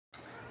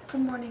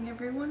Good morning,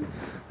 everyone.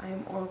 I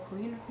am Oracle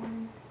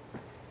Unicorn.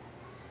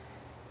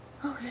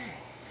 Okay,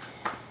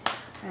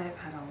 I've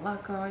had a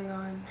lot going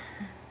on,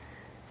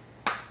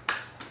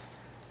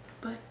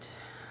 but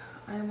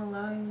I am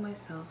allowing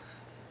myself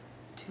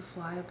to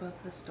fly above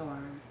the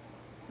storm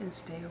and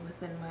stay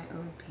within my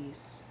own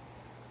peace,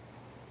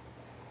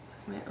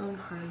 with my own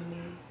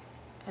harmony,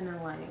 and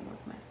aligning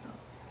with myself.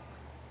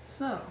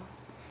 So,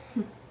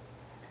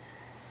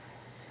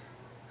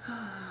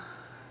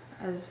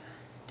 as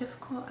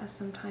difficult as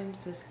sometimes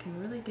this can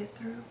really get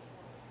through,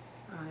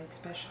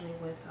 especially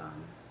with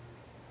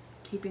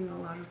keeping a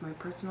lot of my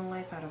personal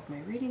life out of my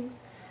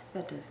readings,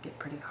 that does get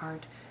pretty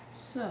hard.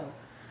 So,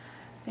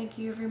 thank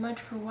you very much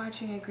for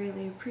watching. I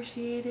greatly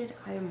appreciate it.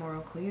 I am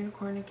Oracle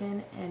Unicorn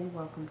again, and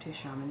welcome to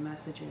Shaman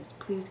Messages.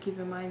 Please keep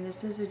in mind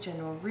this is a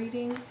general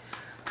reading.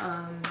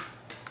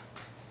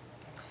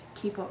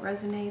 Keep what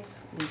resonates,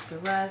 leave the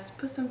rest.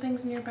 Put some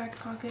things in your back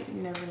pocket.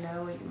 You never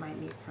know what you might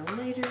need for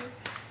later.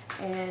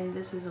 And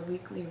this is a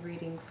weekly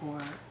reading for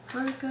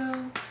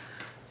Virgo.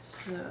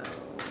 So,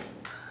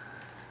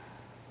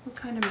 what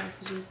kind of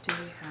messages do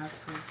we have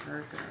for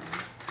Virgo?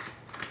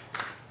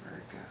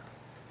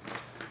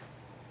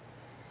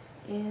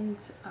 And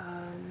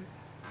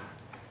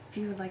if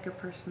you would like a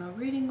personal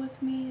reading with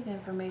me, the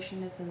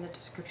information is in the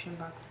description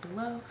box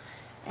below.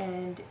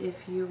 And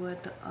if you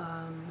would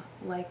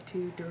like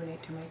to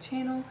donate to my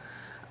channel,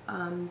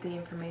 the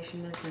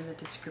information is in the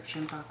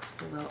description box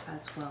below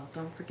as well.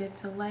 Don't forget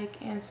to like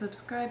and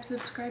subscribe.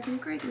 Subscribing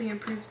greatly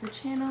improves the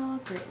channel.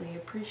 Greatly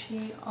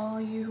appreciate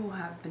all you who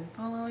have been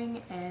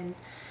following, and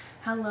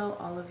hello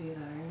all of you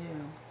that are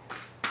new.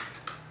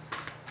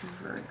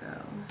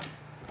 Virgo.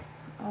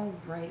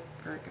 Alright,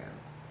 Virgo.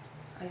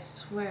 I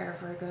swear,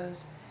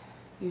 Virgos,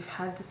 you've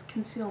had this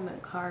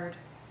concealment card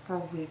for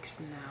weeks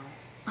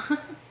now.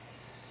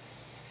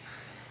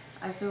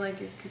 I feel like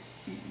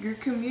your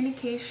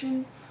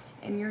communication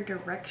and your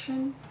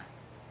direction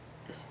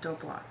is still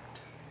blocked.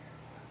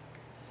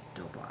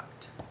 Still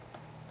blocked.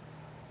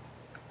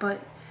 But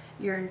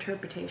your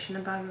interpretation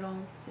about it all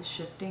is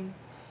shifting.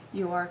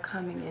 You are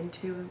coming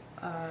into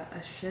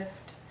a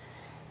shift.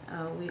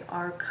 We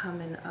are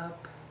coming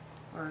up,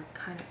 or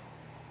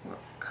we're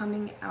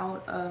coming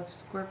out of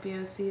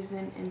Scorpio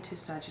season into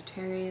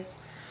Sagittarius.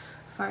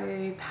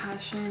 Fiery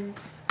passion.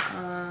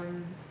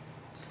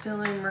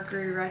 Still in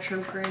Mercury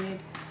retrograde.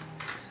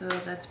 So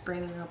that's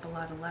bringing up a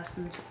lot of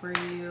lessons for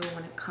you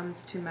when it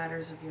comes to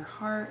matters of your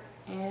heart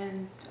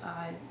and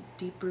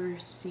deeper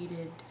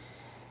seated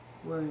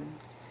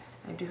wounds.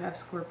 I do have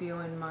Scorpio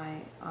in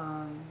my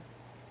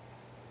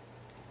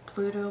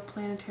Pluto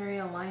planetary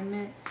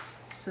alignment,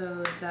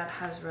 so that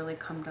has really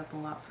come up a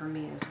lot for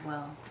me as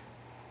well.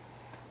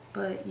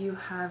 But you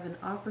have an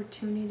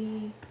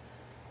opportunity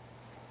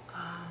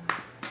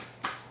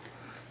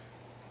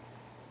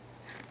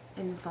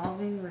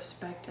involving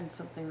respect and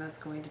something that's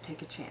going to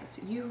take a chance.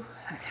 You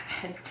have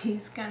had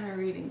these kind of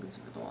readings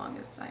for the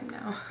longest time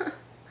now.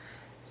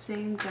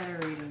 Same kind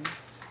of readings.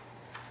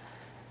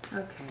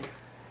 Okay.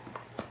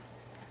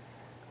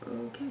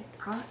 Okay,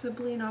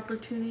 possibly an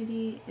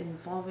opportunity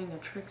involving a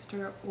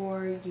trickster,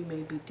 or you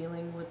may be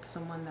dealing with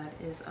someone that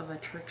is of a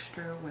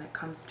trickster when it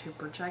comes to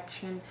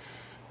projection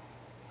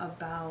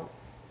about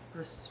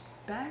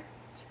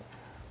respect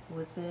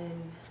within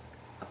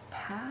a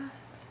path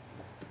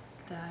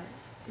that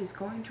is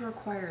going to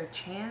require a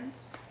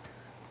chance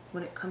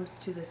when it comes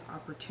to this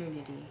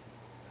opportunity.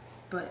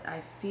 But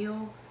I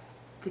feel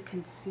the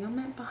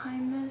concealment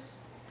behind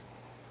this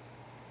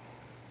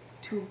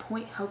to a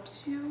point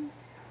helps you,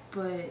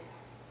 but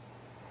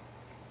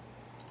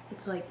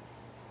it's like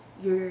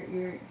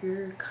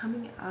you're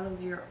coming out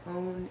of your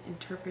own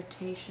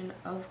interpretation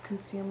of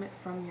concealment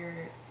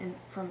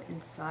from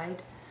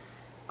inside,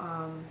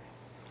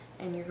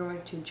 and you're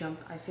going to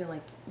jump. I feel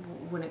like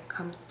when it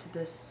comes to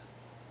this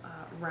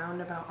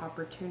roundabout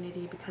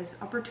opportunity, because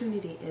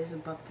opportunity is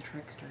above the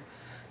trickster,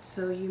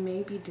 so you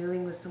may be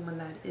dealing with someone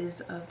that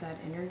is of that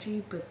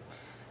energy, but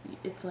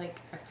it's like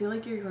I feel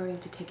like you're going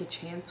to take a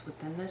chance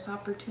within this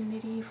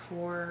opportunity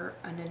for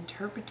an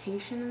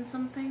interpretation in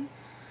something.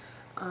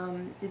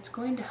 It's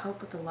going to help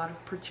with a lot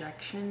of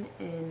projection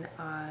in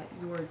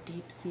your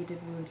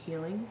deep-seated wound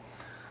healing,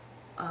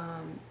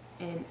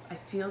 and I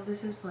feel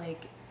this is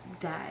like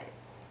that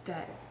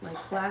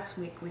like last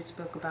week we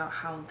spoke about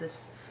how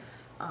this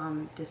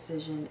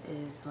decision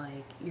is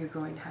like you're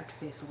going to have to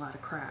face a lot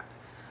of crap.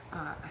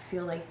 I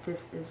feel like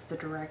this is the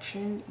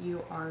direction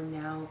you are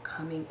now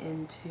coming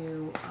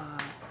into,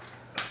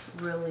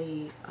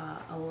 really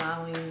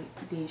allowing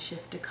the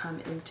shift to come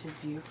into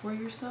view for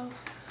yourself,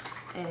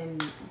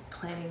 and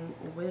planning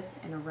with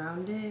and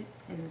around it,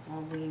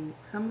 involving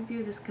some of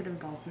you. This could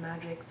involve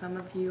magic. Some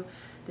of you,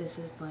 this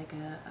is like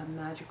a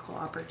magical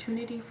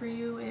opportunity for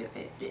you.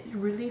 It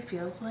really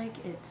feels like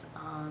it's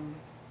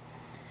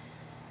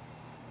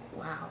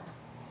wow,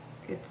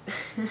 it's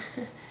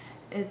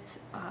it's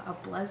a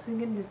blessing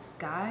in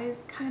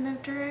disguise kind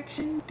of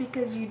direction,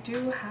 because you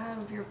do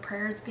have your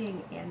prayers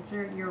being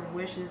answered, your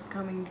wishes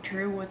coming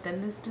true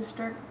within this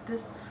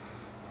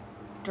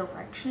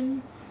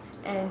direction,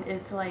 And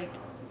it's like,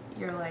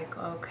 you're like,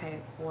 okay,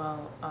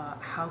 well,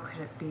 how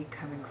could it be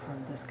coming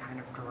from this kind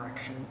of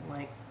direction?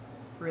 Like,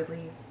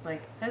 really?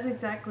 Like, that's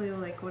exactly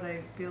like what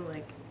I feel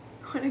like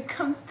when it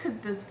comes to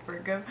this,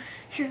 Virgo.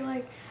 You're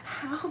like,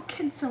 how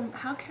can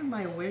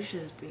my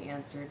wishes be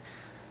answered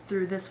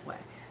through this way?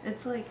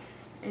 It's like,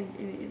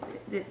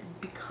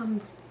 it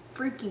becomes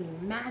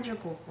freaking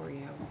magical for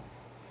you.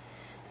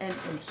 And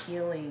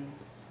healing.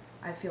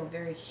 I feel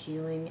very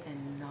healing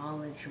and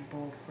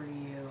knowledgeable for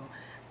you.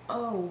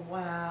 Oh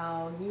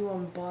wow, you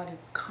embody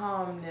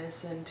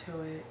calmness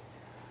into it.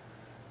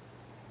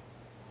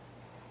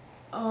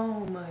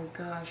 Oh my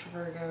gosh,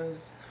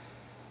 Virgos.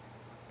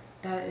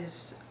 That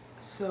is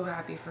so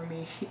happy for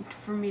me,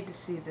 for me to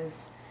see this.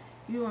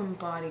 You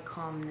embody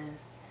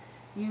calmness.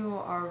 You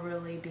are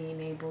really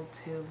being able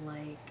to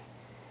like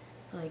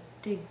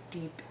dig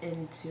deep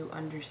into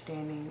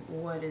understanding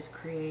what is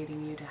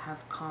creating you to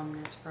have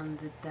calmness from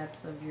the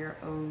depths of your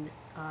own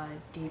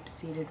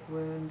deep-seated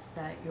wounds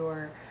that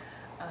you're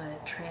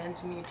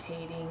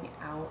transmutating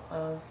out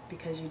of,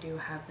 because you do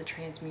have the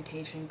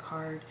transmutation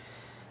card,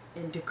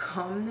 into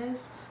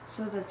calmness.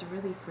 So that's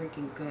really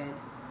freaking good.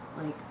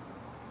 Like,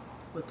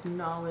 with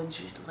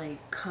knowledge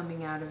like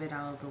coming out of it,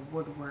 out of the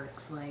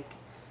woodworks, like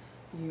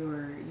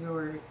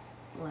you're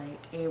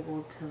like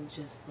able to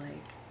just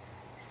like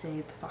say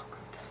the fuck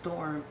with the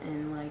storm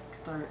and like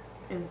start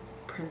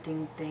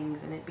imprinting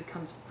things, and it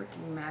becomes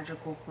freaking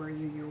magical for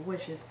you. Your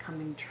wish is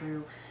coming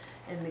true.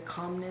 And the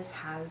calmness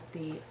has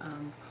the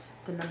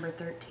number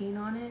 13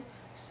 on it,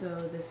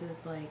 so this is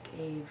like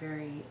a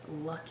very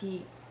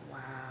lucky,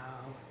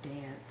 wow,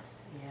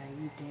 dance. Yeah,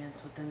 you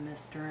dance within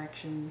this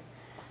direction.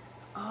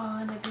 Oh,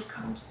 and it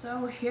becomes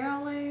so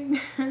healing.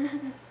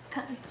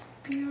 That's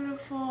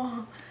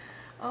beautiful.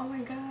 Oh my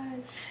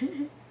gosh.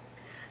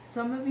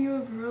 Some of you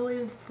have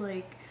really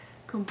like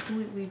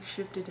completely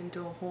shifted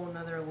into a whole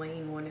nother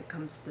lane when it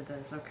comes to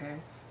this, okay?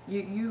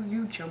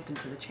 You jump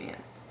into the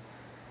chance.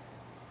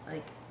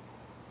 Like,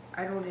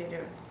 I don't need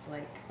it. It's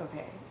like,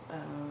 okay, I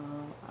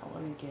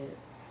want to get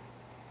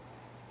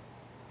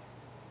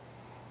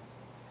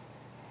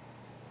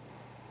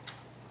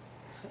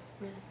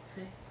really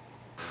fit.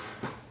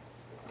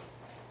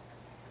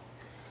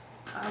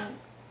 I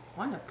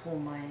want to pull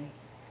my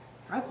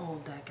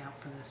old deck out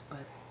for this,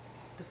 but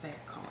the Fae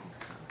are calling,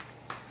 so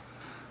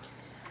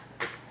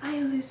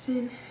I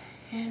listen.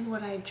 And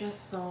what I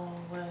just saw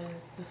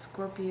was the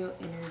Scorpio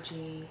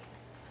energy,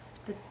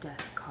 the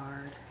Death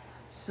card.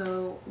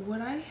 So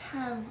what I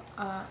have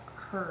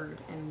heard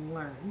and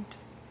learned,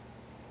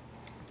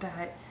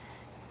 that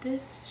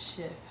this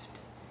shift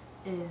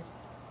is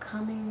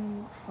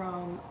coming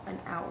from an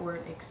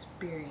outward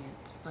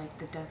experience. Like,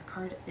 the Death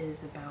card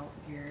is about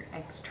your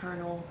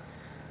external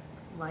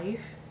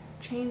life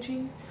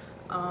changing.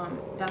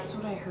 That's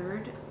what I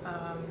heard.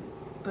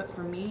 But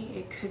for me,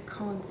 it could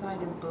coincide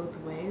in both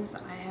ways.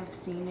 I have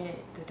seen it,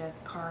 the Death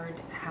card,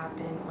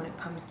 happen when it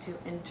comes to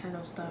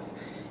internal stuff,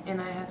 and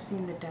I have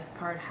seen the Death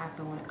card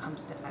happen when it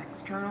comes to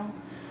external.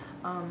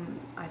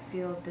 I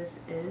feel this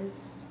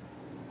is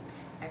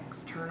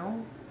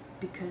external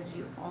because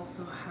you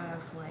also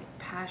have like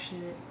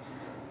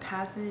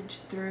passage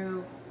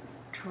through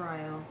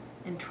trial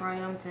and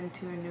triumph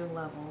into a new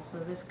level. So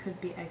this could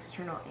be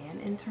external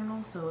and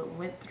internal. So it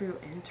went through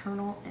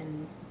internal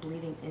and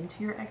bleeding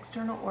into your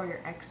external, or your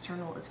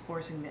external is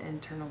forcing the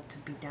internal to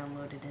be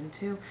downloaded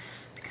into,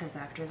 because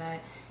after that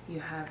you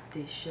have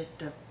the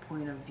shift of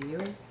point of view.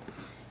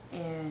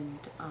 And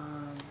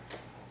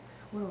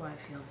what do I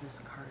feel this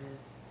card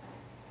is?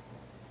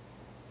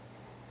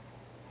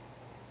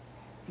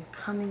 You're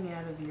coming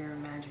out of your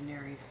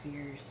imaginary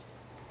fears.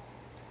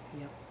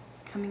 Yep.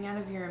 Coming out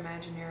of your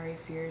imaginary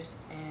fears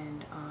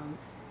and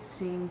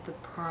seeing the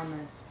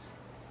promise,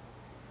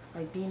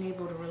 like being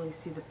able to really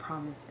see the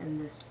promise in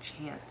this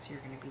chance you're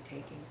going to be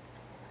taking.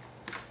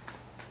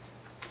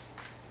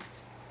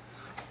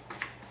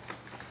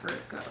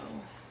 Virgo.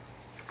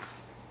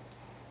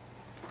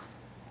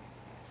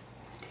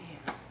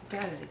 Damn,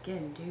 got it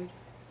again, dude.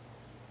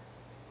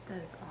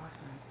 That is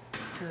awesome.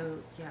 So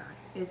yeah,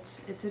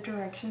 it's a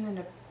direction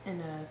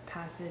and a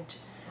passage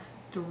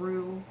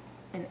through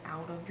and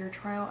out of your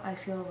trial. I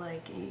feel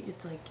like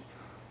it's like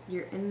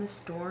you're in the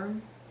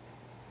storm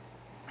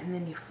and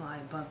then you fly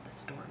above the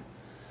storm,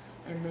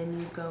 and then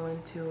you go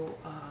into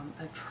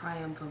a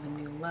triumph of a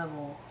new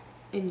level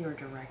in your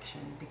direction,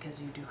 because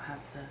you do have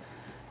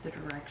the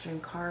direction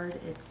card.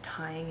 It's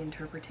tying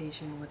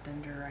interpretation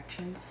within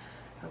direction.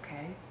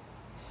 Okay,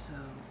 so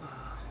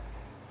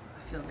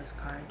I feel this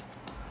card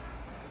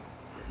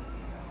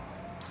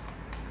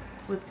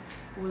with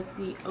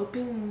the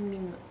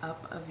opening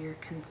up of your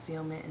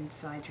concealment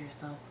inside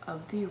yourself,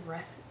 of the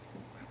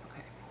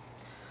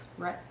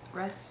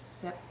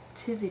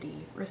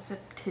receptivity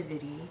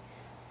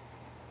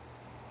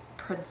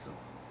principle,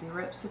 the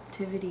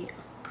receptivity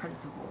of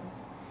principle.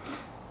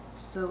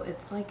 So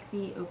it's like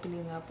the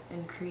opening up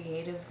and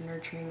creative,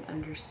 nurturing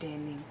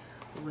understanding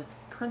with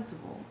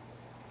principle,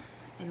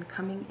 and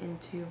coming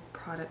into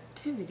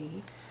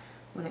productivity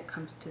when it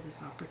comes to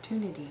this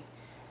opportunity.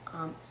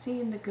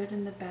 seeing the good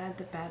and the bad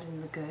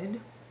and the good.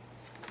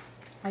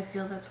 I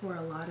feel that's where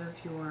a lot of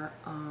your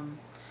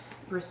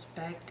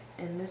respect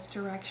in this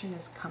direction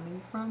is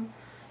coming from.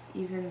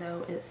 Even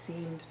though it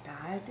seems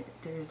bad,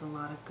 there's a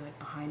lot of good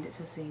behind it.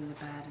 So seeing the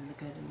bad and the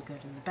good and the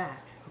good and the bad,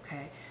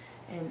 okay?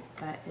 And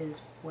that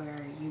is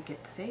where you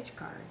get the Sage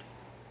card.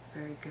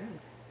 Very good.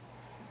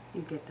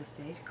 You get the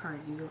Sage card.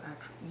 You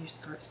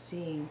start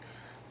seeing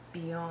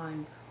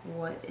beyond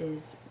what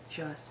is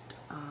just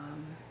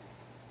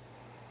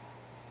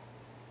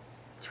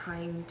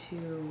trying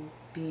to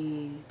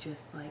be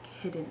just like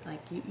hidden.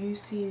 Like you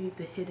see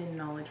the hidden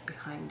knowledge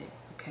behind it,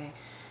 okay?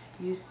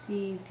 You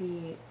see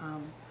the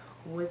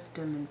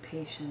wisdom and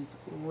patience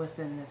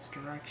within this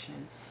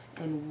direction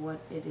and what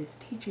it is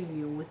teaching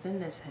you within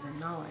this hidden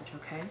knowledge,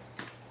 okay?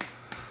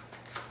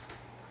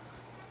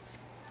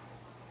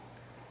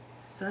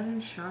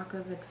 Sudden shock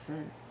of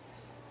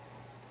offense.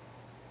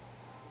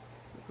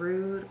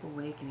 Rude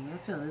awakening. I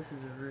feel this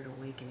is a rude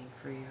awakening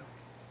for you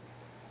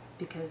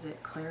because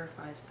it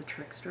clarifies the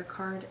trickster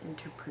card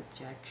into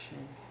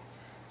projection.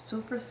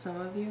 So for some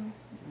of you,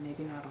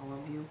 maybe not all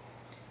of you,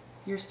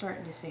 you're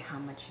starting to see how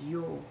much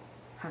you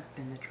have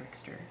been the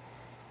trickster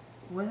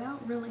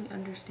without really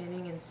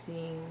understanding and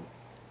seeing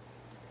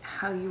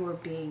how you were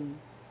being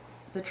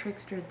the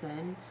trickster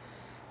then,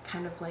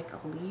 kind of like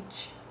a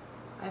leech.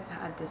 I've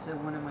had this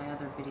in one of my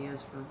other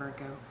videos for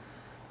Virgo.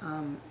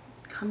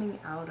 Coming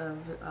out of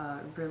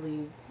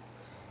really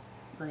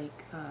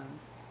like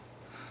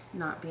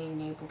not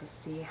being able to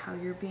see how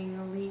you're being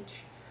a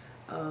leech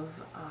of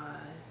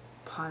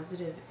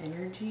positive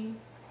energy,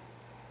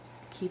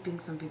 keeping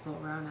some people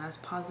around as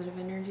positive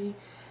energy,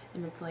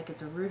 and it's like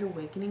it's a rude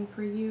awakening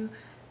for you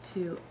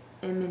to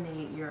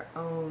emanate your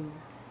own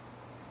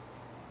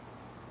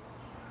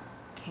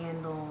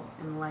candle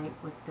and light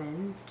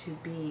within, to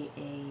be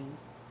a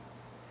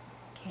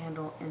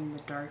candle in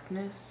the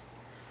darkness,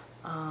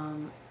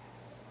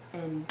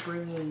 and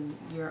bringing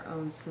your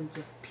own sense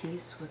of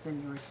peace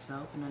within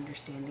yourself and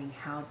understanding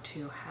how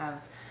to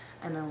have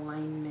an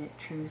alignment,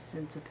 true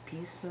sense of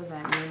peace, so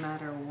that no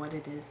matter what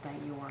it is that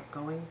you are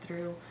going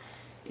through,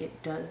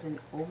 it doesn't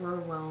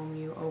overwhelm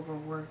you,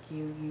 overwork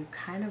you. You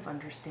kind of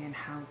understand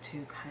how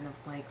to kind of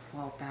like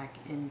fall back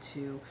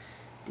into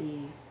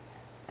the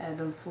ebb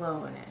and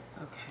flow in it,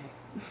 okay?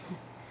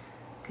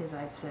 Because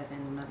I've said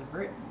in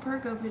another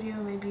Virgo video,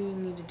 maybe you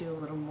need to do a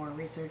little more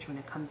research when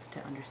it comes to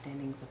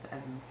understandings of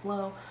ebb and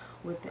flow,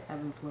 with the ebb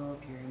and flow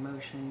of your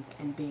emotions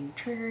and being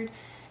triggered,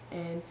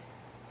 and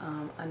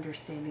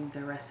understanding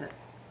the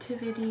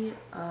receptivity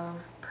of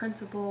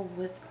principle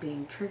with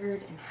being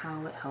triggered and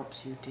how it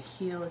helps you to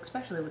heal,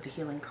 especially with the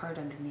healing card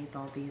underneath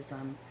all these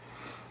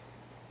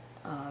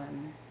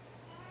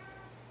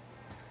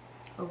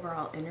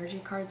overall energy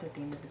cards at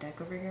the end of the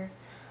deck over here.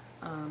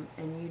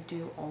 And you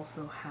do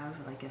also have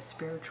like a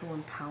spiritual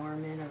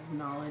empowerment of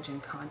knowledge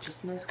and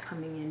consciousness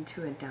coming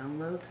into a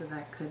download, so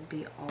that could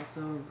be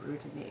also a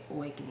rude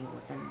awakening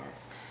within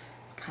this.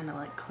 It's kind of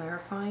like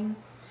clarifying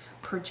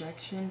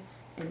projection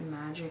and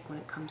magic when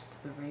it comes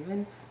to the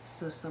Raven.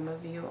 So some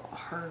of you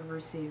are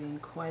receiving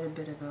quite a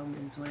bit of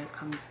omens when it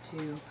comes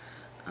to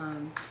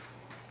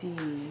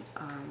the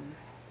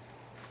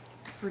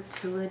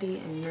fertility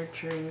and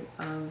nurturing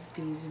of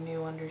these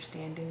new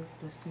understandings,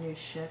 this new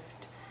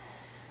shift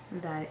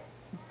that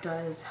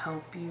does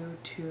help you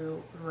to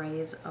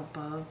raise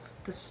above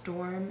the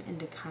storm and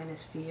to kind of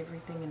see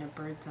everything in a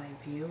bird's eye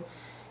view,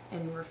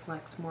 and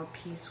reflects more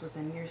peace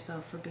within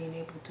yourself for being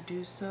able to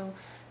do so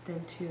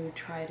than to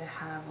try to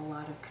have a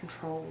lot of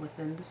control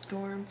within the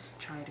storm,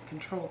 try to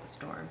control the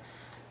storm,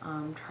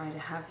 try to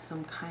have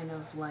some kind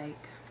of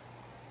like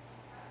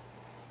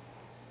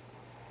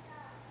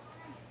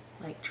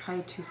try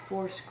to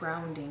force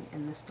grounding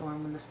in the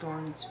storm when the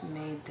storm's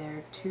made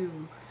there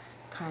to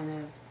kind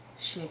of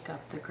shake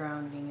up the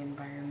grounding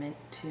environment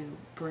to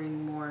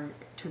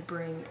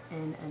bring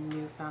in a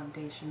new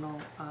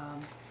foundational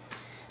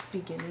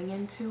beginning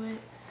into it.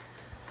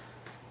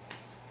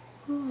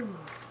 Whew.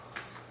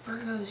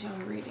 Virgo's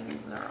young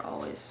readings are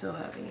always so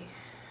heavy.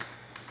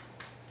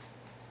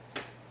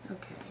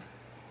 Okay.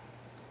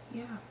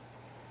 Yeah.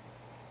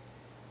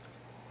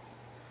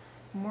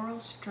 Moral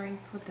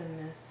strength within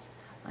this.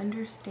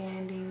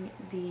 Understanding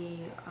the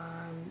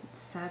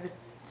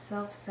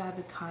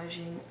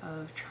self-sabotaging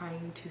of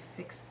trying to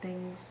fix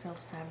things,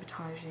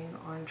 self-sabotaging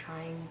on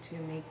trying to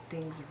make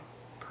things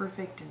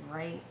perfect and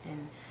right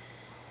in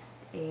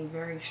a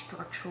very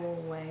structural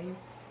way,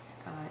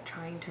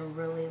 trying to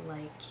really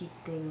like keep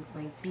things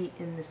like be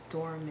in the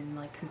storm and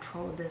like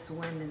control this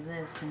wind and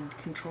this and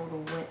control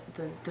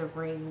the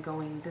rain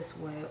going this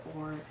way,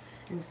 or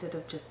instead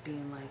of just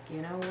being like,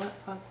 you know what,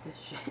 fuck this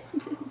shit,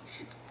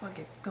 fuck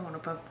it, going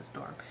above the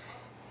storm,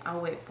 I'll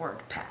wait for it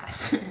to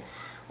pass.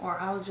 Or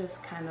I'll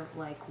just kind of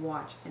like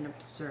watch and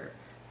observe,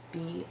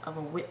 be of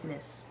a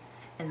witness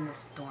in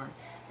this storm.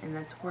 And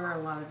that's where a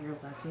lot of your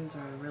lessons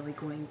are really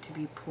going to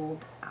be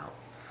pulled out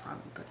from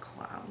the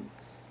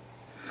clouds.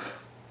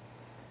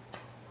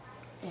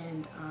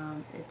 And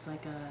it's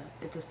like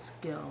it's a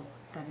skill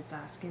that it's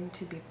asking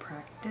to be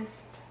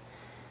practiced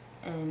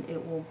and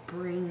it will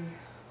bring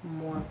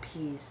more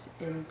peace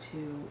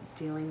into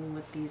dealing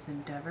with these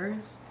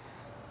endeavors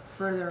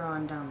further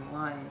on down the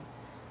line.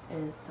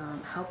 It's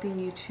helping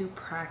you to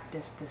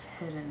practice this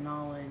hidden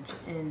knowledge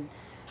and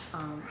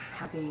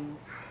having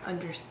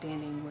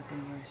understanding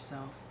within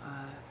yourself,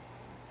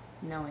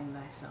 knowing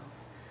thyself.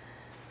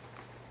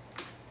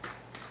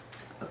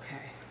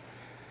 Okay.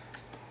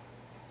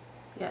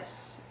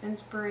 Yes,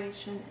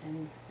 inspiration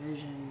and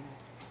vision.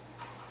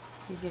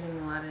 You're getting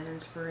a lot of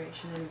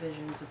inspiration and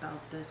visions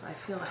about this. I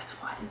feel that's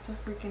why it's a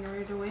freaking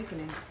rude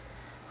awakening.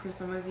 For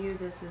some of you,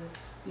 this is,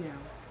 you know,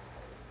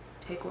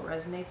 take what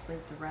resonates,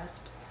 leave the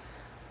rest.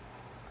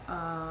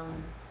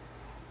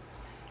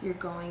 You're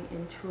going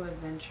into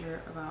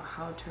adventure about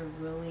how to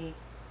really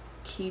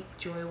keep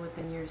joy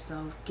within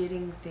yourself,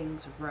 getting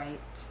things right,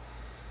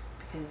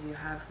 because you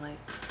have like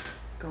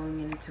going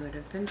into an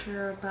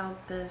adventure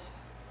about this,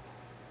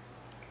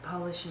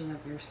 polishing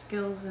of your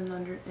skills in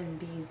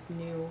these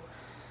new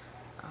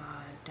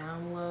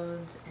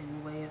downloads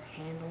and way of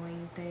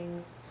handling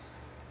things,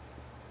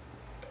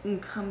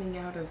 and coming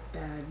out of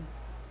bad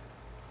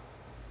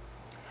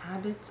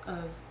habits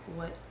of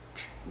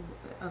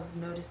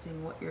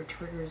noticing what your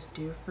triggers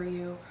do for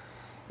you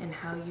and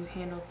how you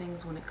handle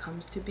things when it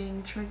comes to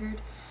being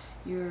triggered.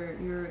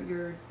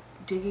 You're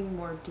digging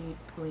more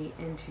deeply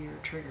into your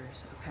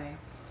triggers, okay?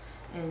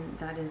 And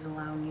that is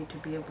allowing you to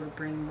be able to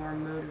bring more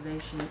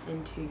motivation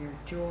into your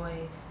joy,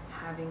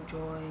 having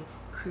joy,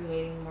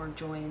 creating more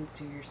joy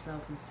into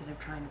yourself instead of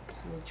trying to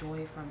pull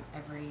joy from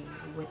every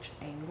which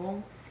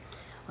angle.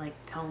 Like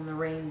telling the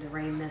rain to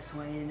rain this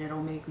way and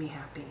it'll make me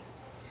happy.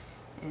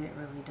 And it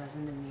really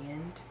doesn't in the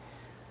end.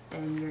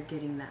 And you're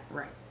getting that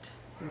right.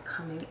 You're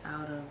coming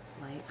out of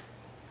like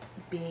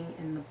being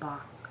in the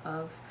box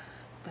of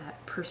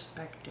that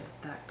perspective,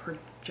 that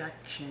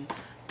projection,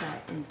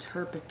 that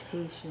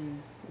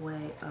interpretation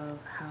way of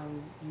how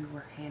you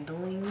were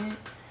handling it.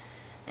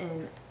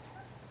 And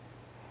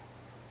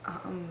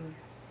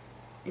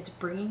it's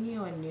bringing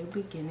you a new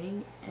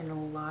beginning and a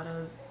lot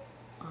of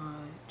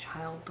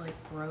childlike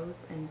growth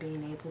and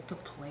being able to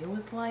play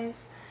with life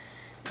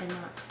and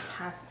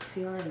not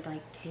feeling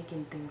like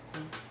taking things so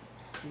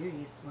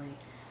seriously.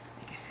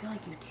 Like I feel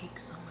like you take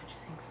so much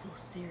things so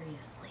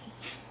seriously.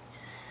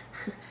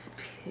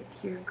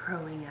 You're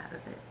growing out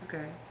of it,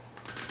 okay?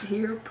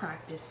 You're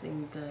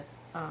practicing the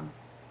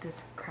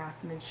this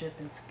craftsmanship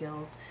and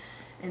skills,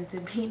 and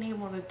to being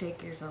able to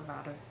take yourself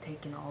out of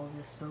taking all of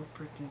this so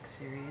freaking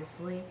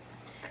seriously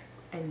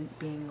and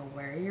being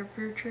aware of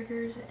your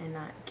triggers and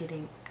not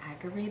getting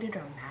aggravated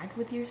or mad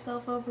with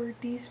yourself over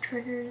these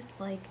triggers.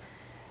 Like,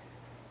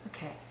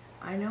 okay,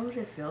 I know what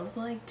it feels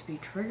like to be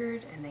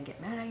triggered and then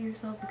get mad at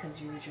yourself because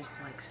you just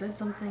like said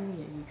something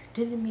you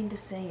didn't mean to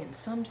say in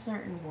some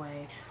certain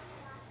way.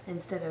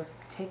 Instead of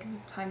taking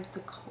the time to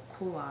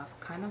cool off,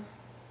 kind of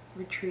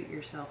retreat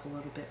yourself a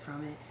little bit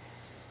from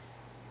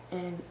it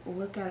and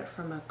look at it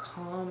from a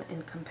calm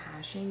and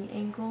compassion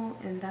angle,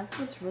 and that's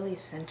what's really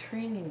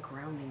centering and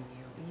grounding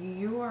you.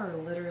 You are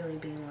literally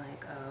being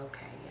like, oh,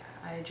 okay,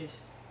 yeah, I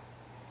just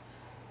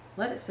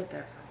let it sit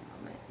there for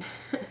a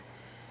moment.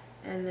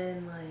 And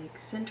then like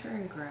center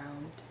and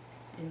ground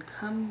and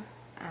come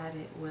at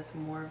it with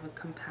more of a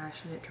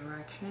compassionate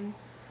direction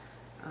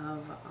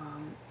of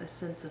a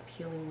sense of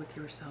healing with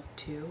yourself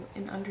too,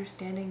 and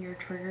understanding your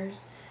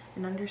triggers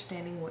and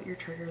understanding what your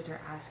triggers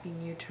are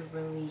asking you to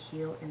really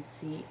heal and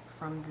see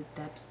from the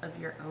depths of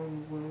your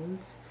own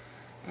wounds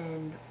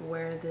and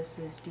where this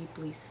is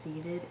deeply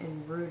seated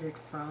and rooted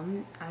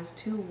from as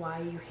to why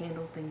you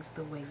handle things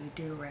the way you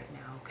do right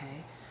now,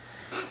 okay?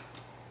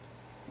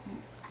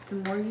 The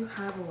more you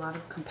have a lot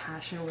of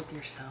compassion with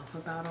yourself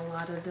about a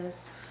lot of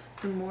this,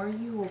 the more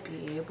you will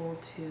be able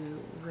to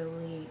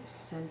really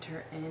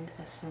center in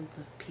a sense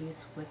of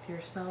peace with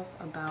yourself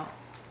about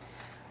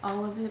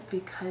all of it,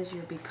 because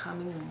you're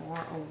becoming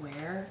more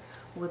aware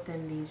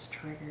within these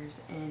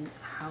triggers and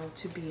how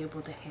to be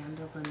able to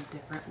handle them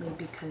differently,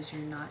 because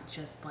you're not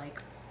just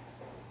like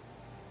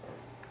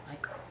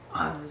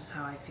oh, this is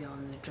how I feel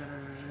and the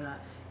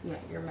yeah,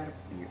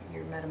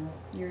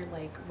 you're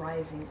like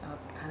rising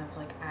up, kind of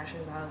like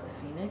ashes out of the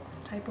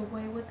phoenix type of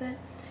way with it.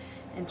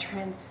 And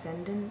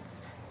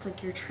transcendence, it's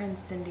like you're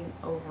transcending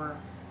over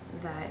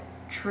that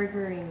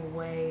triggering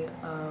way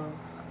of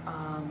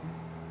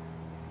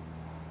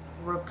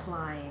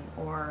replying,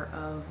 or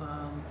of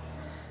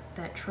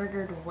that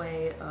triggered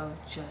way of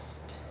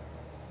just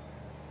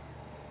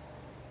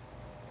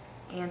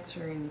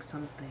answering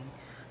something,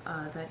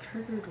 that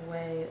triggered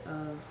way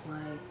of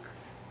like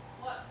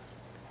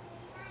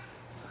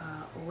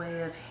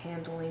way of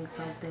handling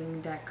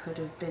something that could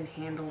have been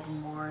handled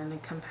more in a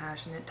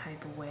compassionate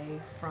type of way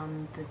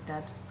from the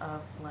depths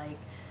of like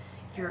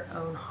your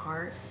own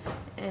heart,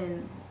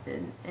 and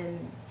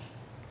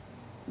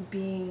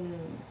being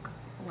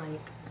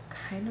like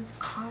kind of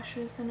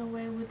cautious in a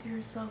way with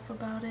yourself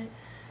about it,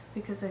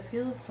 because I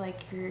feel it's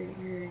like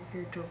you're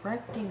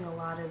directing a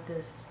lot of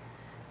this,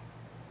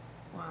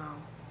 wow,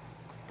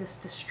 this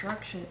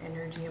destruction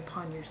energy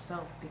upon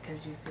yourself,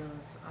 because you feel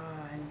it's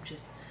I'm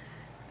just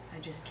I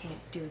just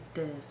can't do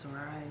this,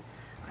 or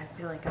I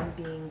feel like I'm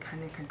being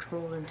kind of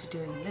controlled into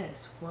doing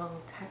this.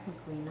 Well,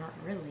 technically not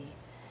really.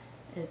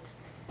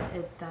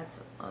 That's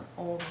an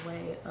old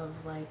way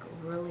of like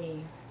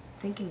really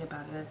thinking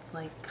about it. It's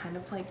like kind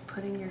of like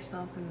putting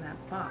yourself in that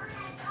box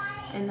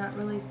and not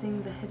really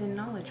seeing the hidden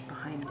knowledge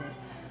behind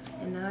it.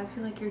 And now I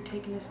feel like you're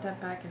taking a step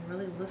back and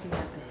really looking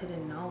at the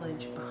hidden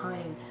knowledge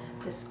behind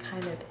this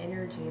kind of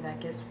energy that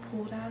gets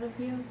pulled out of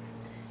you.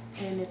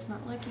 And it's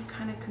not like you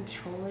kind of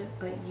control it,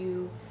 but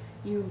you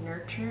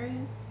nurture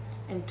it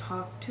and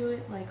talk to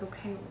it like,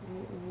 okay,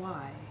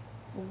 why?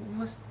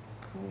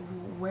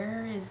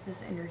 Where is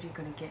this energy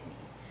going to get me?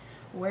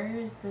 Where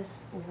is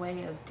this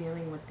way of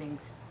dealing with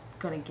things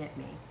going to get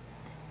me?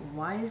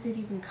 Why is it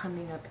even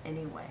coming up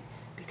anyway?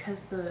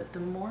 Because the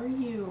more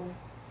you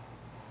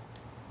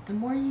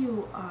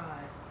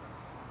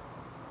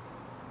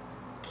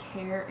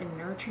care and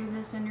nurture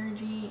this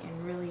energy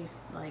and really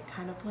like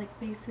kind of like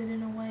face it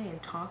in a way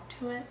and talk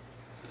to it,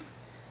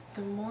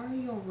 the more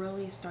you'll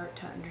really start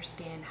to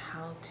understand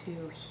how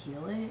to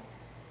heal it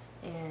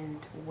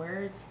and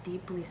where it's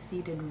deeply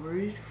seated,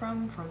 rooted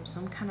from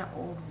some kind of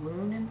old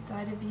wound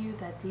inside of you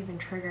that's even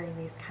triggering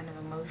these kind of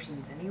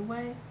emotions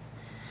anyway.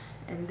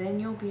 And then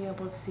you'll be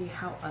able to see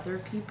how other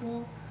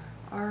people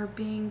are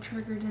being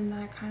triggered in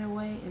that kind of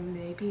way and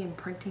maybe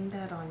imprinting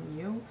that on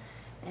you,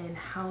 and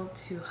how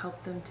to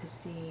help them to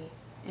see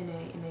in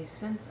a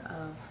sense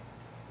of,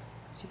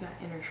 so you got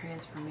inner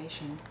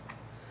transformation,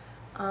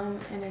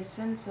 in a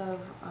sense of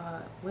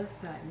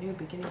with that new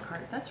beginning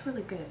card, that's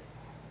really good.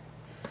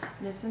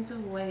 In a sense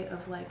of way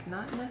of like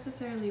not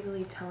necessarily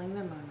really telling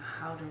them on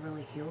how to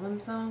really heal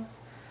themselves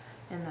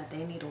and that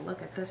they need to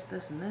look at this,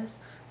 this, and this,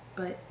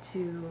 but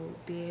to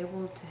be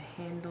able to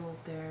handle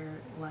their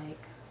like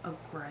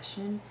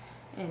aggression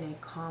in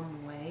a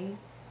calm way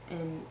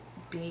and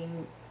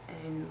being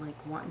and like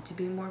wanting to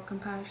be more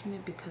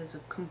compassionate because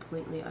of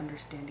completely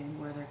understanding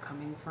where they're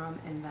coming from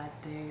and that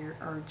they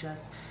are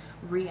just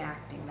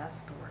reacting. That's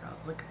the word I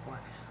was looking for.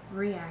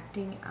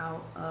 Reacting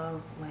out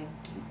of like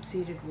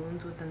deep-seated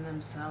wounds within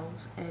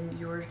themselves, and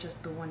you're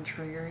just the one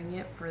triggering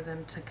it for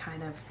them to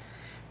kind of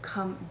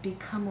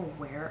become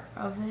aware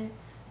of it,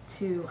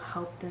 to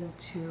help them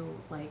to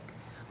like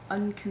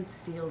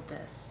unconceal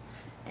this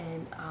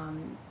and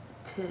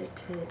to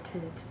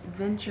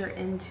venture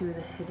into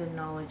the hidden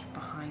knowledge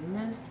behind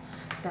this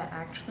that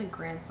actually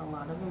grants a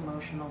lot of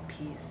emotional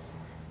peace.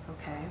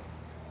 Okay?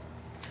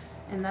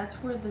 And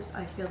that's where this,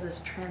 I feel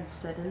this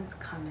transcendence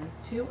come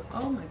into,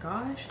 oh my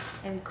gosh,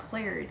 and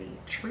clarity,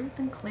 truth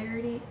and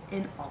clarity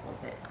in all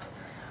of it.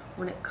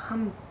 When it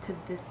comes to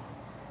this,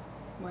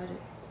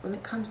 when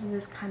it comes to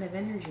this kind of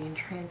energy and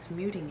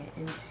transmuting it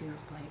into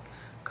like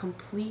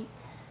complete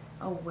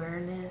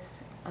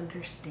awareness,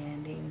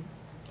 understanding,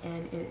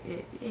 and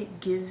it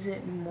gives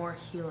it more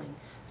healing.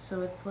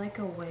 So it's like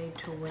a way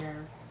to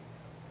where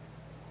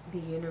the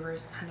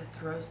universe kind of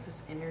throws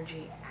this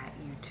energy at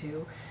you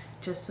too,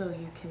 just so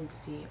you can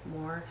see it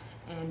more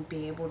and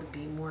be able to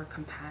be more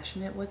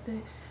compassionate with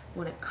it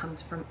when it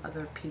comes from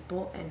other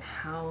people, and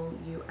how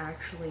you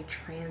actually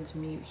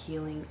transmute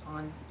healing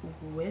on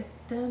with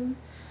them,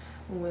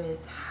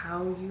 with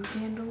how you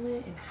handle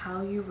it and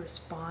how you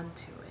respond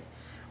to it,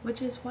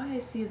 which is why I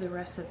see the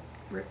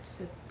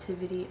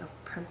receptivity of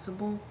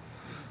principle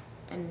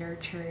and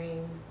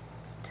nurturing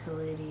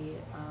fertility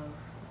of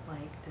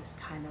like this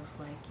kind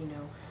of like, you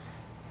know,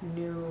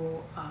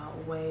 new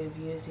way of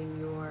using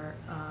your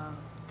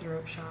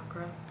throat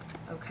chakra.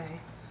 Okay,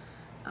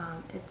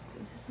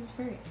 this is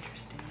very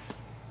interesting,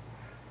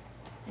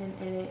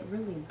 and it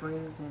really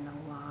brings in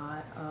a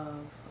lot of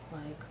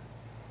like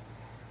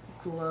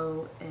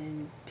glow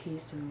and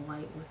peace and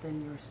light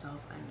within yourself.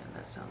 I know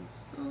that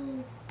sounds so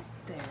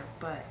there,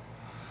 but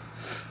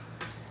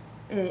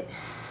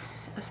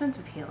a sense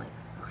of healing.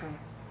 Okay.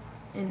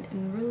 And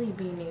really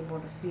being able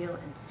to feel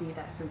and see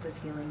that sense of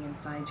healing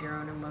inside your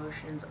own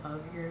emotions,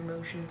 of your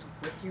emotions,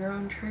 with your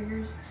own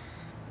triggers,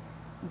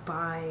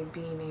 by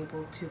being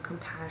able to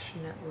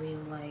compassionately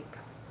like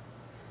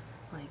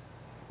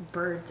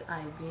bird's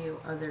eye view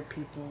other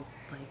people's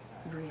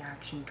like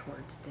reaction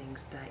towards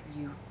things that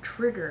you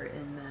trigger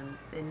in them,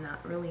 and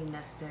not really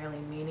necessarily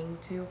meaning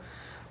to,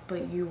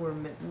 but you were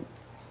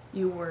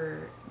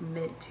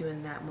meant to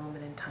in that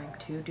moment in time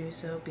to do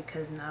so,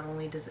 because not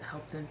only does it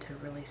help them to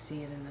really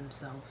see it in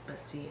themselves, but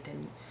see it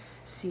and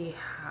see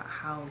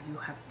how you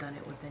have done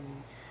it within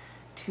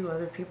two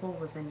other people,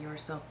 within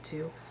yourself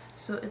too.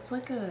 So it's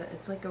like a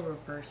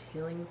reverse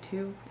healing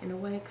too, in a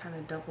way, kind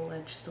of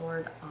double-edged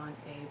sword on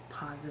a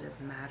positive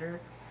matter,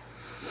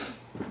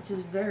 which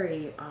is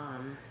very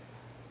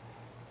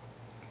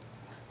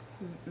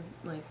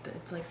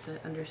it's like the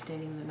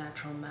understanding the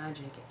natural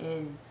magic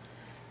in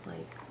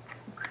like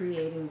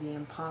creating the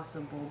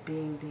impossible,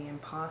 being the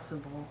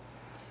impossible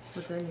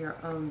within your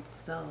own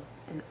self,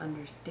 and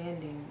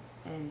understanding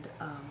and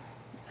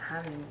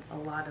having a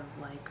lot of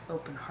like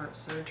open heart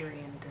surgery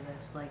into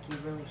this. Like you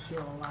really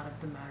heal a lot of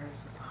the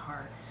matters of the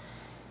heart,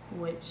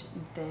 which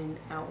then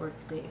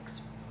outwardly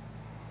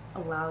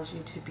allows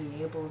you to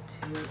be able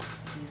to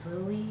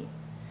easily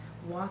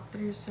walk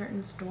through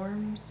certain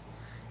storms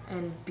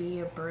and be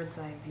a bird's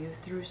eye view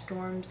through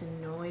storms,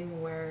 and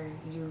knowing where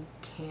you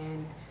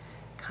can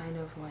kind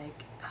of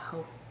like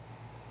help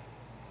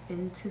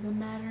into the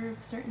matter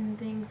of certain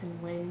things,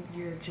 and when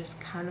you're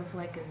just kind of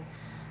like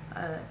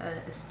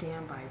a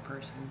standby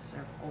person, so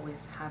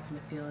always having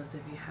to feel as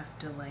if you have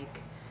to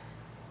like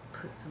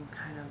put some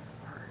kind of,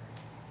 or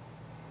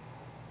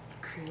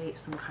create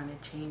some kind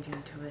of change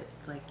into it.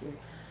 It's like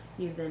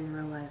you then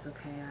realize,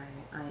 okay,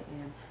 I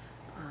am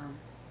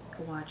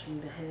watching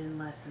the hidden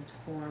lessons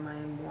form. I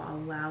am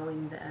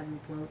allowing the ebb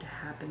and flow to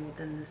happen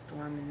within the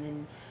storm, and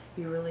then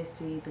you really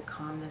see the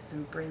calmness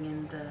and bring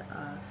in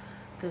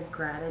the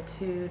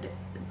gratitude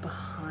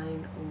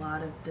behind a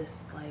lot of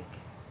this like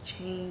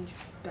change,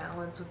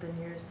 balance within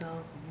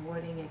yourself,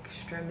 avoiding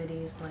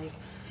extremities. Like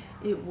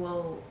it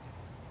will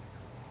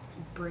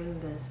bring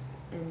this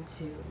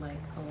into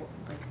like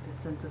the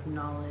sense of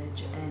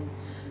knowledge and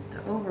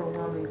the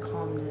overwhelming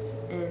calmness,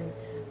 and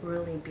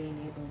really being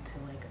able to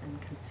like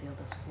unconceal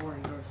this for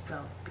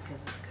yourself,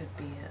 because this could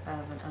be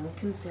of an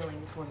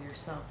unconcealing for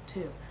yourself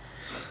too.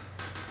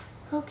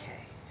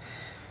 Okay.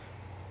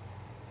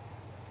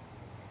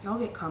 Y'all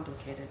get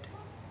complicated,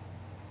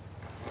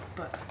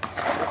 but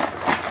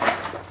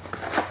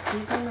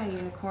these are my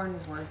unicorn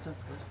words of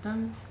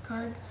wisdom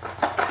cards.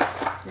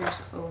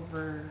 There's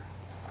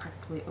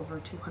practically over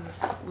 200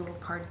 little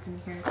cards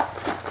in here.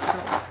 So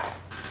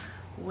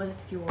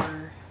with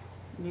your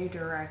new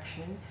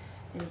direction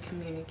and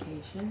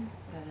communication,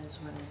 that is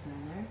what is in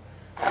there.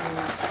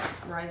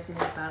 And rising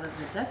up out of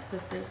the depths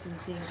of this and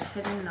seeing the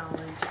hidden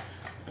knowledge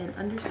and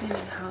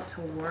understanding how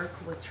to work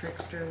with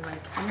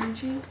trickster-like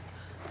energy.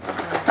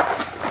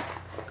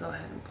 Go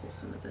ahead and pull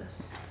some of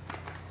this.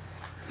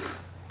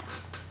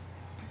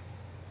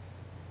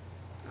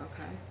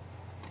 Okay.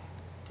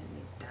 Didn't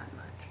need that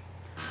much.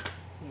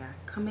 Yeah,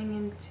 coming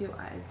into,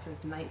 it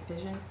says night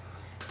vision,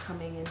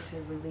 coming into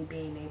really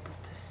being able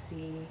to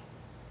see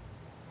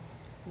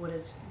what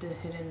is the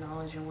hidden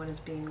knowledge and what is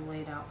being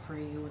laid out for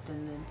you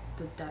within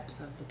the depths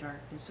of the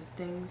darkness of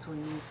things, when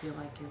you feel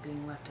like you're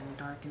being left in the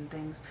dark in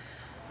things.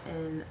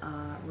 And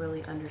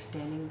really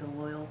understanding the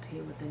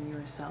loyalty within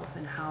yourself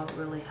and how it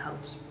really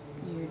helps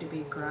you to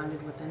be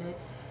grounded within it.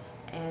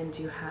 And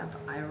you have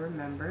I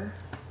remember,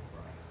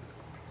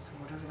 so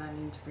whatever that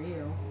means for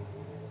you.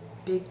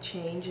 Big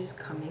change is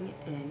coming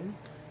in,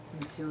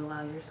 and to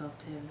allow yourself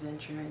to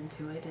venture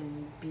into it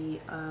and be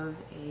of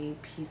a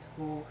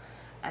peaceful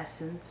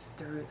essence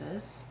through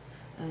this,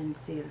 and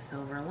see the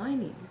silver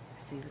lining.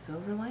 See the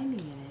silver lining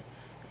in it.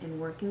 And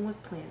working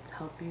with plants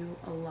help you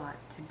a lot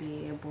to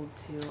be able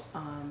to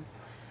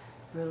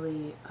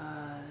really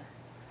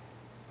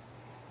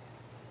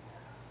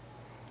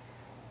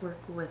work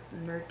with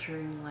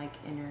nurturing like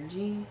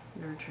energy,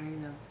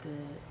 nurturing of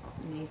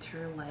the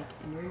nature like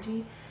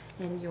energy,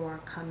 and you're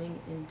coming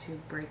into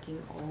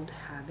breaking old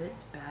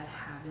habits, bad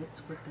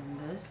habits within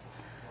this.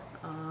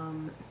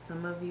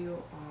 Some of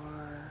you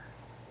are,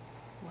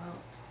 well,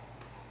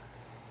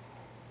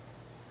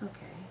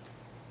 okay.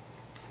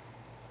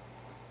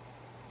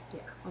 Yeah,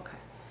 okay.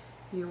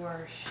 You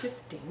are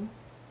shifting,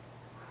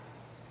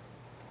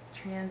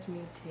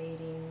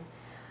 transmutating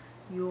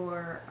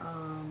your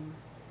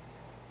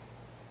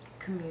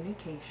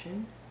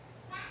communication,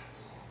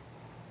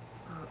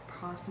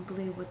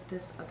 possibly with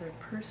this other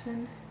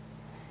person,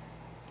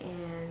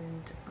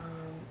 and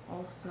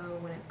also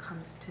when it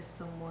comes to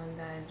someone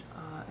that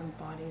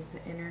embodies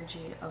the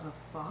energy of a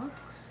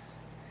fox.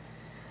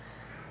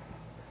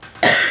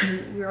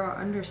 You're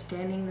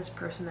understanding this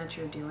person that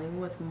you're dealing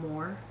with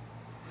more,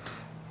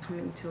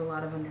 coming to a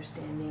lot of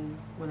understanding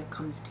when it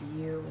comes to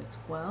you as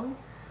well,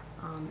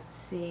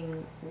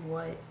 seeing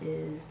what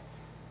is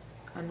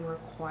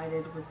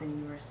unrequited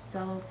within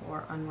yourself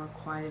or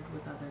unrequited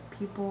with other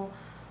people,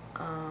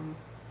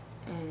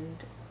 and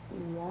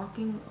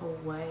walking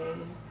away,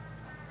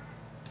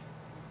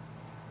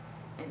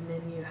 and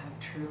then you have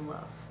true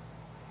love.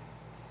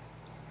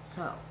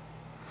 So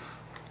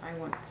I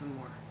want some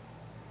more.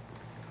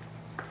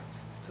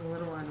 It's a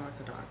little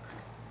unorthodox.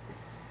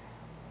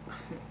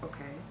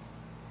 Okay.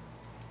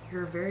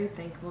 You're very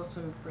thankful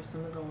for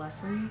some of the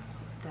lessons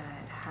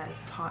that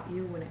has taught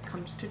you when it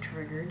comes to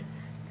triggered,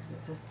 because it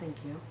says thank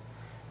you.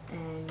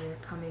 And you're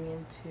coming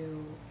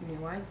into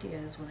new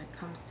ideas when it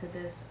comes to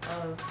this,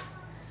 of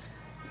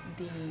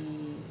the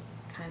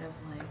kind of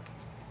like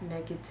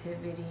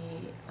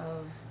negativity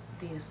of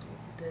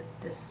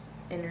this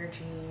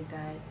energy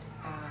that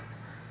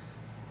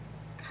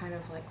kind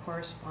of like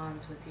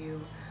corresponds with you,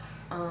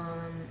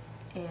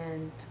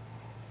 and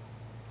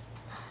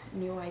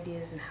new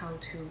ideas and how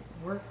to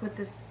work with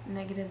this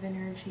negative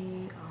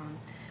energy,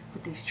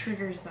 with these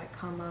triggers that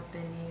come up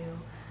in you.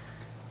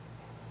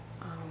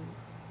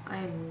 I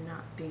am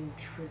not being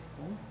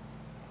truthful.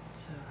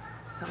 So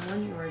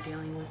someone you are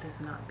dealing with is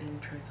not being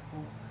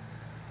truthful.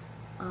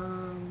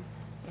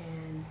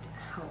 And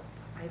help.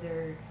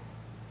 Either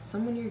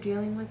someone you're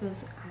dealing with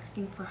is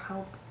asking for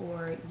help,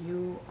 or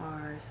you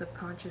are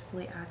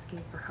subconsciously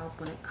asking for help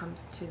when it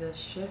comes to this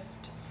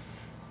shift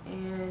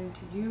and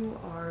you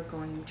are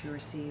going to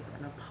receive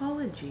an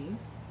apology,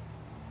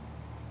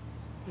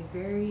 a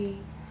very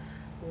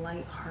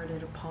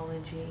light-hearted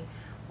apology,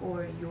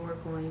 or you're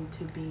going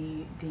to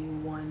be the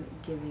one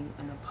giving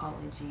an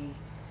apology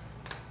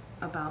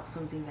about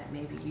something that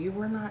maybe you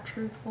were not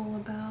truthful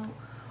about,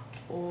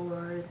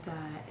 or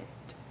that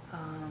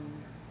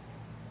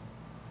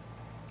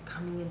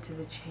coming into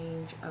the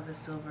change of a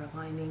silver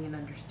lining and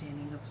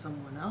understanding of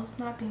someone else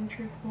not being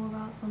truthful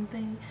about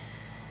something.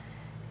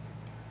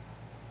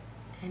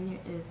 And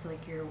it's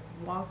like you're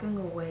walking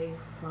away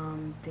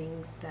from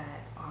things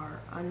that are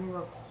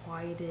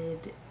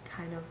unrequited,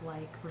 kind of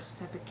like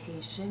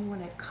reciprocation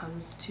when it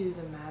comes to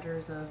the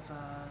matters of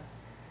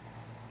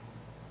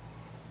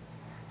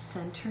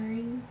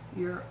centering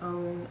your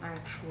own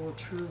actual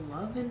true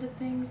love into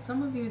things.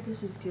 Some of you,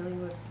 this is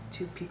dealing with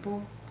two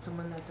people,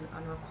 someone that's an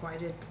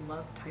unrequited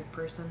love type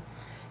person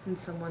and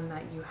someone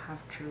that you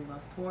have true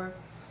love for.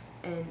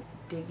 And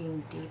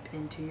digging deep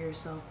into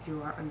yourself,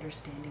 you are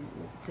understanding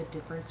the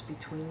difference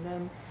between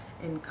them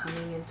and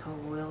coming into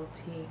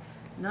loyalty,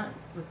 not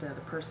with the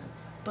other person,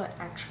 but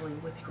actually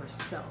with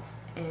yourself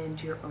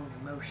and your own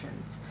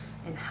emotions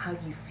and how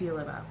you feel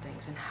about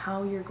things and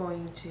how you're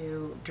going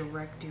to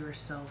direct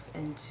yourself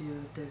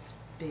into this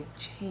big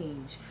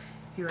change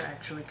you're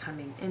actually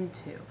coming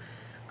into.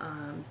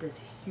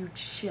 This huge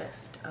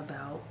shift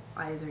about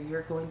either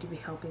you're going to be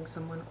helping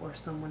someone or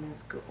someone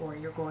is, or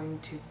you're going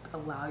to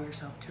allow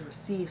yourself to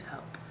receive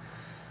help.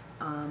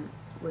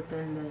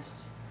 Within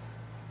this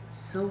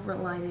silver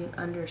lining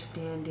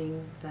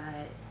understanding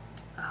that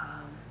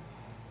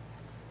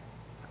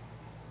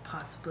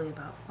possibly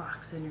about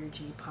fox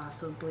energy,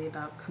 possibly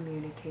about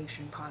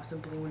communication,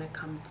 possibly when it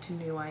comes to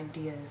new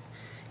ideas,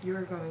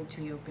 you're going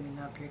to be opening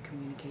up your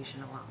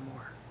communication a lot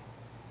more.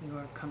 You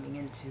are coming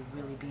into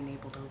really being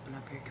able to open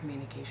up your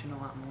communication a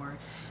lot more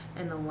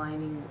and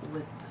aligning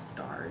with the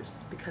stars,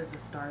 because the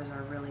stars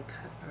are really,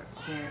 or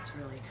planets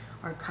really,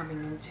 are coming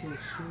into a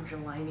huge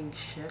aligning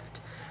shift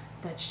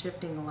that's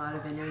shifting a lot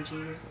of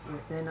energies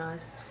within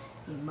us,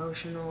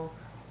 emotional,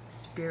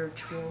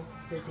 spiritual.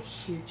 There's a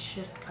huge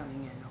shift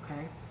coming in,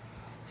 okay?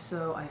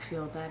 So I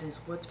feel that is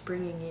what's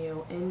bringing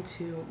you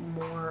into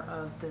more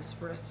of this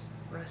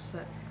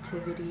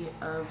receptivity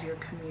of your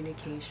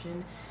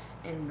communication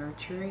and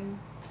nurturing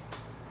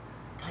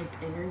type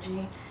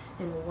energy,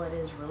 and what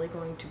is really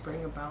going to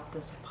bring about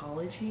this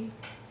apology.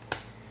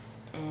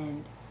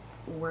 And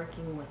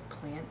working with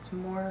plants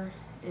more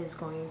is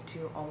going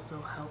to also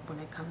help when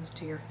it comes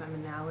to your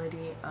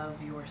femininity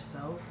of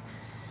yourself,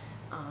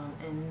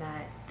 and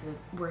that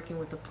working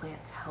with the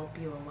plants help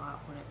you a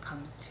lot when it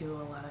comes to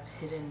a lot of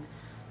hidden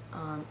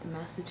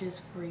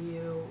messages for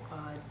you,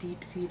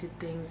 deep-seated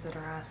things that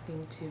are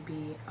asking to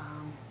be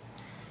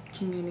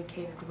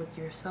communicated with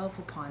yourself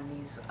upon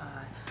these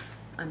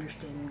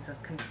understandings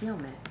of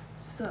concealment.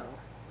 So,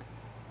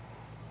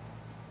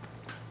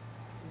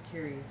 I'm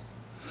curious.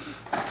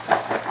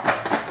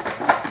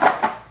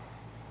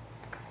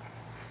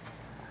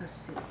 Let's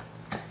see.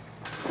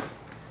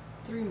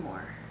 3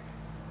 more.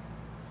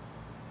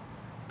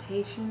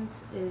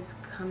 Patience is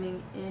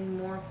coming in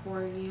more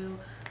for you.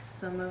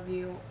 Some of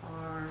you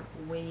are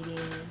waiting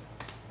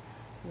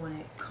when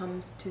it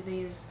comes to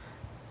these,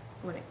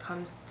 when it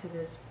comes to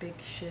this big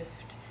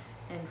shift,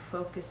 and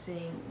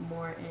focusing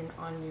more in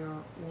on your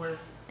work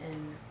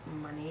and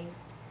money,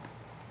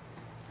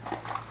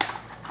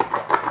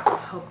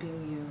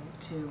 helping you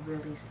to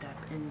really step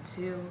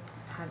into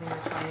having a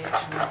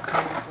financial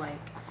kind of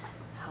like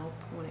help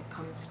when it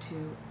comes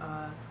to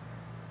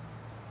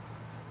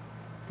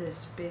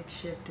this big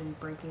shift and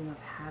breaking of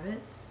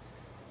habits.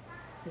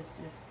 This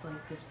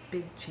this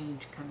big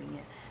change coming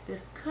in.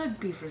 This could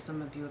be for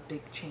some of you a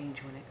big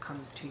change when it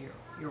comes to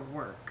your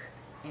work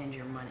and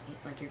your money.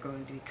 Like you're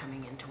going to be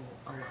coming into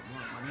a lot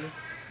more money,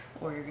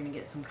 or you're going to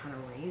get some kind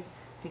of raise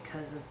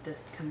because of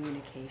this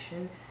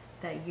communication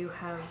that you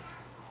have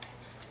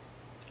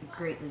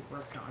greatly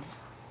worked on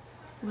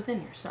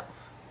within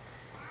yourself.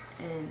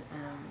 And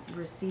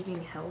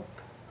receiving help,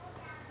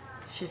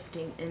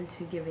 shifting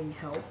into giving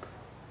help,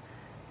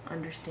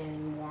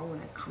 understanding more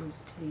when it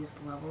comes to these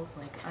levels,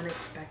 like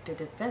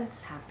unexpected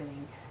events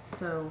happening.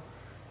 So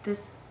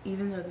this,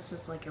 even though this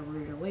is like a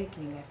rude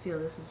awakening, I feel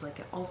this is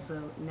like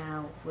also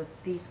now with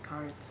these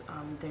cards,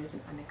 there's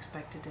an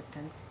unexpected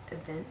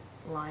event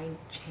line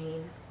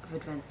chain of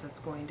events that's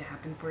going to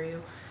happen for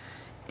you,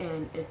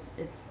 and it's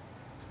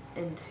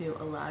and to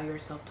allow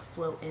yourself to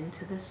flow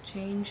into this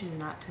change and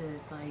not to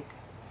like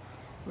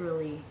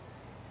really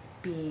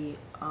be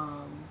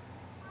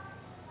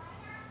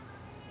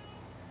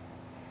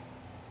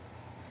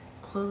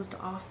closed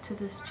off to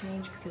this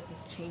change, because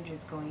this change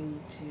is going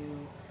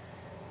to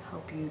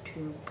help you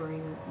to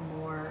bring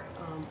more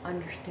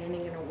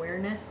understanding and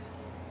awareness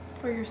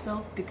for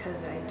yourself,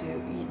 because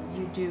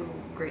you do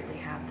greatly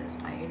have this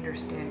I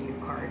understand you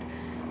card.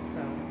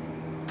 So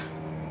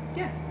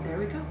yeah, there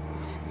we go.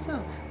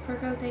 So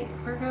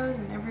Virgos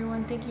and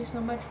everyone, thank you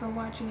so much for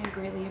watching. I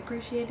greatly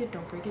appreciate it.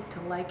 Don't forget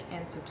to like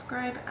and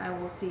subscribe. I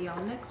will see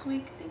y'all next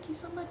week. Thank you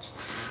so much.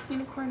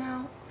 Unicorn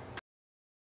out.